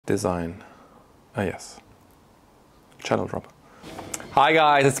design. Oh yes, channel drop. Hi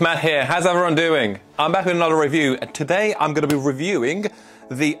guys, it's Matt here. How's everyone doing? I'm back with another review, and today I'm going to be reviewing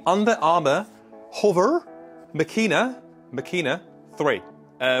the Under Armour HOVR Machina 3,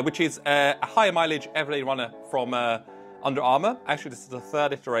 which is a higher mileage everyday runner from Under Armour. Actually, this is the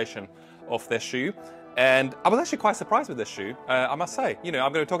third iteration of this shoe, and I was actually quite surprised with this shoe, I must say. You know,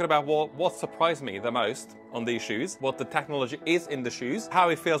 I'm going to be talking about what surprised me the most on these shoes, what the technology is in the shoes, how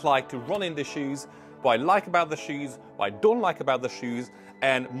it feels like to run in the shoes, what I like about the shoes, what I don't like about the shoes,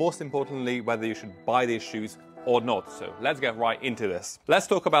 and most importantly, whether you should buy these shoes or not. So let's get right into this. Let's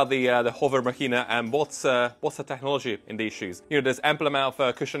talk about the HOVR Machina and what's the technology in these shoes. You know, there's ample amount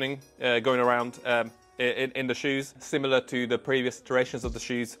of cushioning going around in the shoes, similar to the previous iterations of the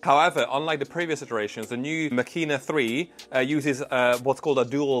shoes. However, unlike the previous iterations, the new Machina 3 uses what's called a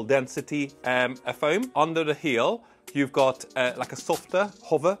dual density foam. Under the heel, you've got like a softer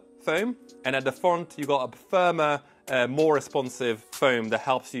hover foam, and at the front you got a firmer, more responsive foam that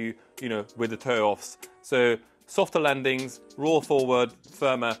helps you, with the toe-offs. So softer landings, roll forward,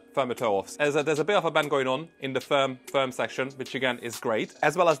 firmer toe-offs. There's a bit of a bend going on in the firm section, which again is great.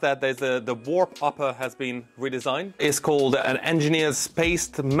 As well as that, there's the warp upper has been redesigned. It's called an engineer's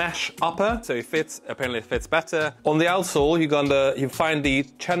spaced mesh upper, so apparently it fits better. On the outsole, you find the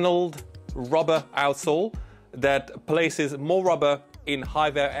channeled rubber outsole that places more rubber in high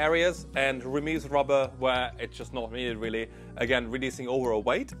wear areas and removes rubber where it's just not needed, really, again reducing overall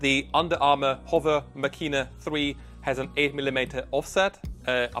weight. The Under Armour HOVR Machina 3 has an 8mm offset.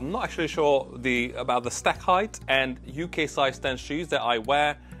 I'm not actually sure about the stack height, and UK size 10 shoes that I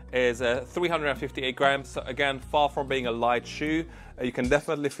wear is 358 grams, so again far from being a light shoe. You can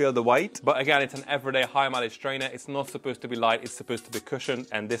definitely feel the weight, but again it's an everyday high mileage trainer. It's not supposed to be light, it's supposed to be cushioned,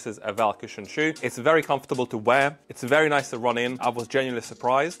 and this is a well cushioned shoe. It's very comfortable to wear, it's very nice to run in. I was genuinely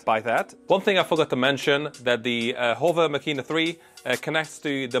surprised by that. One thing I forgot to mention, that the HOVR Machina 3 connects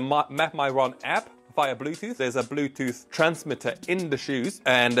to the Map My Run app via Bluetooth. There's a Bluetooth transmitter in the shoes,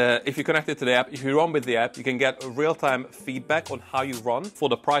 and if you connect it to the app, if you run with the app, you can get real-time feedback on how you run. For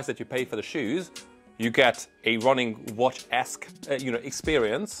the price that you pay for the shoes, you get a running watch-esque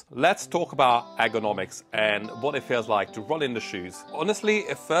experience. Let's talk about ergonomics and what it feels like to run in the shoes. Honestly,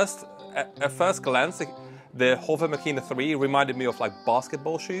 at first glance, the HOVR Machina 3 reminded me of like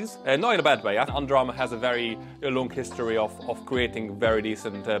basketball shoes. Not in a bad way. Under Armour has a very long history of creating very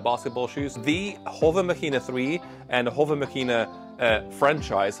decent basketball shoes. The HOVR Machina 3 and the HOVR Machina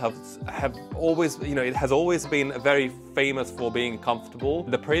franchise have always, it has always been very famous for being comfortable.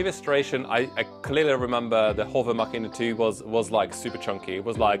 The previous iteration, I clearly remember the HOVR Machina 2 was like super chunky. It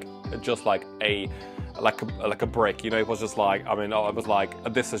was like just like a brick, it was just like, I was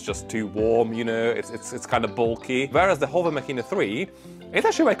like, this is just too warm, it's kind of bulky. Whereas the HOVR Machina 3, it's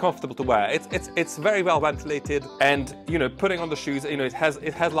actually very comfortable to wear. It's very well ventilated, and putting on the shoes, it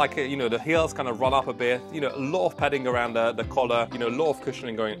has like the heels kind of run up a bit, a lot of padding around the collar, a lot of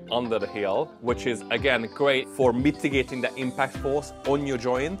cushioning going under the heel, which is again great for mitigating the impact force on your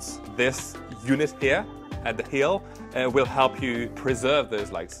joints. This unit here at the heel will help you preserve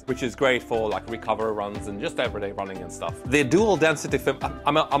those legs, which is great for like recovery runs and just everyday running and stuff. The dual density film,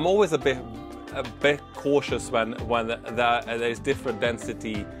 I'm always a bit cautious when there's different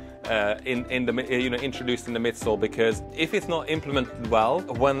density introduced in the midsole, because if it's not implemented well,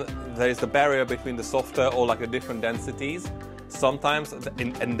 when there's the barrier between the softer or like the different densities, sometimes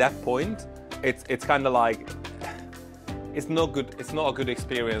in that point it's kind of like, it's not good. It's not a good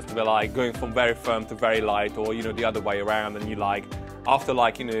experience to be like going from very firm to very light, or the other way around, and you like after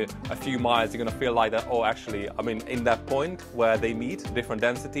like a few miles you're gonna feel like that, oh actually, in that point where they meet different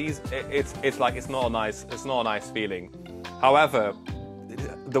densities, it's like it's not a nice feeling. However,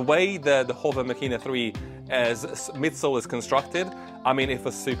 the way the HOVR Machina 3 as midsole is constructed, it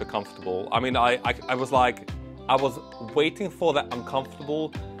was super comfortable. I was waiting for that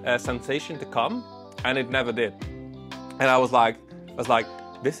uncomfortable sensation to come, and it never did. And I was like,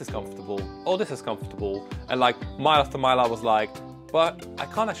 this is comfortable. Oh, this is comfortable. And like mile after mile, I was like, but I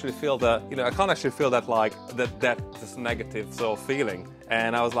can't actually feel that. I can't actually feel that like that this negative sort of feeling.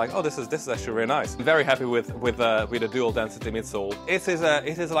 And I was like, oh, this is actually really nice. I'm very happy with the dual density midsole. It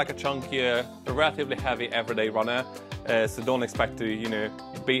is like a chunkier, relatively heavy everyday runner. So don't expect to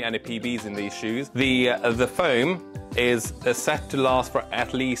beat any PBs in these shoes. The foam is set to last for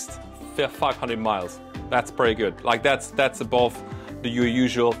at least 500 miles. That's pretty good. Like that's above your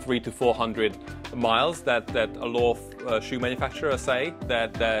usual 300 to 400 miles that a lot of shoe manufacturers say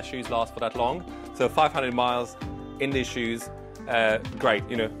that their shoes last for that long. So 500 miles in these shoes, great.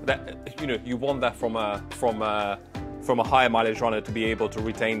 You want that from from a higher mileage runner to be able to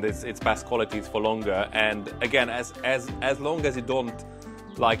retain its best qualities for longer. And again, as long as you don't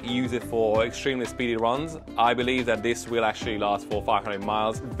like use it for extremely speedy runs, I believe that this will actually last for 500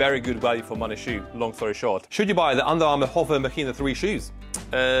 miles. Very good value for money shoe, long story short. Should you buy the Under Armour HOVR Machina 3 shoes?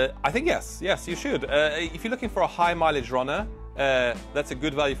 I think yes, you should. If you're looking for a high mileage runner, that's a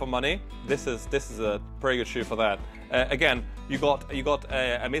good value for money. This is a pretty good shoe for that. Again, you got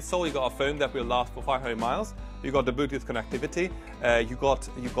a midsole, you got a foam that will last for 500 miles. You got the Bluetooth connectivity. You got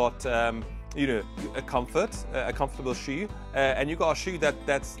you know, a comfortable shoe, and you got a shoe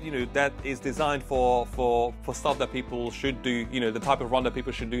that is designed for stuff that people should do. You know, the type of run that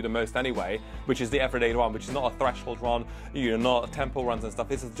people should do the most anyway, which is the everyday run, which is not a threshold run, you know, not tempo runs and stuff.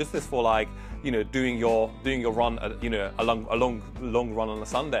 This is just for like, you know, doing your run, you know, a long run on a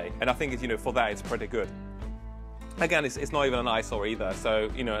Sunday. And I think, you know, for that it's pretty good. Again, it's not even an eyesore either,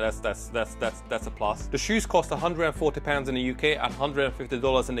 so you know that's a plus. The shoes cost £140 in the UK and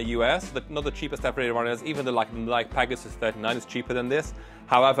 $150 in the US. Not the cheapest everyday runners. Even the Nike Pegasus 39 is cheaper than this.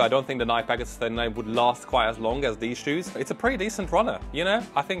 However, I don't think the Nike Pegasus 39 would last quite as long as these shoes. It's a pretty decent runner, you know.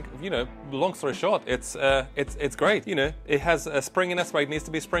 I think, you know, long story short, it's great. You know, it has a springiness where it needs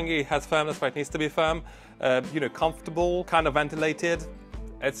to be springy. It has firmness where it needs to be firm. You know, comfortable, kind of ventilated.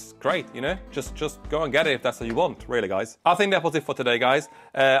 It's great, you know, just go and get it if that's what you want, really, guys. I think that was it for today, guys.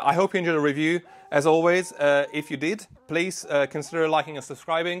 I hope you enjoyed the review. As always, if you did, please consider liking and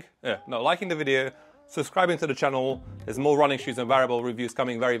subscribing. Liking the video, subscribing to the channel. There's more running shoes and wearable reviews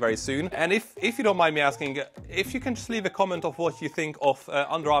coming very, very soon. And if you don't mind me asking, if you can just leave a comment of what you think of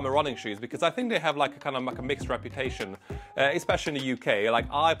Under Armour running shoes, because I think they have like a kind of like a mixed reputation, especially in the UK. Like,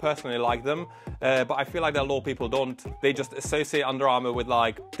 I personally like them, but I feel like that a lot of people don't. They just associate Under Armour with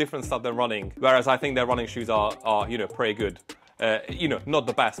like different stuff than running, whereas I think their running shoes are you know, pretty good. You know, not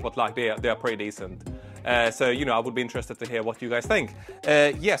the best, but like they are pretty decent. So, you know, I would be interested to hear what you guys think.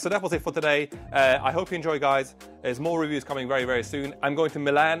 Yeah, so that was it for today. I hope you enjoy, guys. There's more reviews coming very, very soon. I'm going to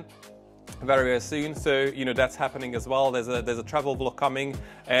Milan very, very soon, so, you know, that's happening as well. There's a travel vlog coming,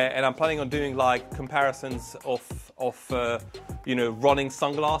 and I'm planning on doing like comparisons of you know, running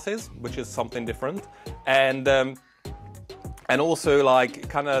sunglasses, which is something different, and also like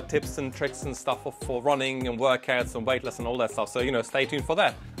kind of tips and tricks and stuff for running and workouts and weightless and all that stuff. So, you know, stay tuned for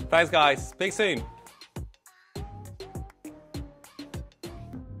that. Thanks, guys. Speak soon.